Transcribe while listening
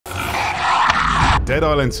Dead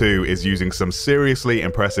Island 2 is using some seriously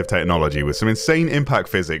impressive technology with some insane impact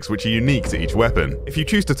physics which are unique to each weapon. If you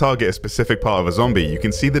choose to target a specific part of a zombie, you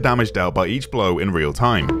can see the damage dealt by each blow in real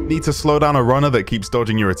time. Need to slow down a runner that keeps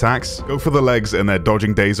dodging your attacks? Go for the legs and their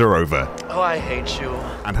dodging days are over. Oh, I hate you.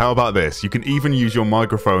 And how about this? You can even use your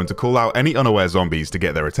microphone to call out any unaware zombies to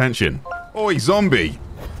get their attention. Oi, zombie!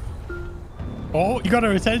 Oh, you got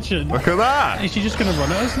her attention. Look at that! Is she just going to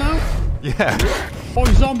run at us now? Yeah. Oh,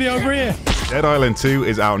 zombie over here. Dead Island 2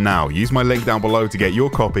 is out now. Use my link down below to get your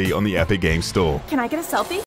copy on the Epic Games Store. Can I get a selfie?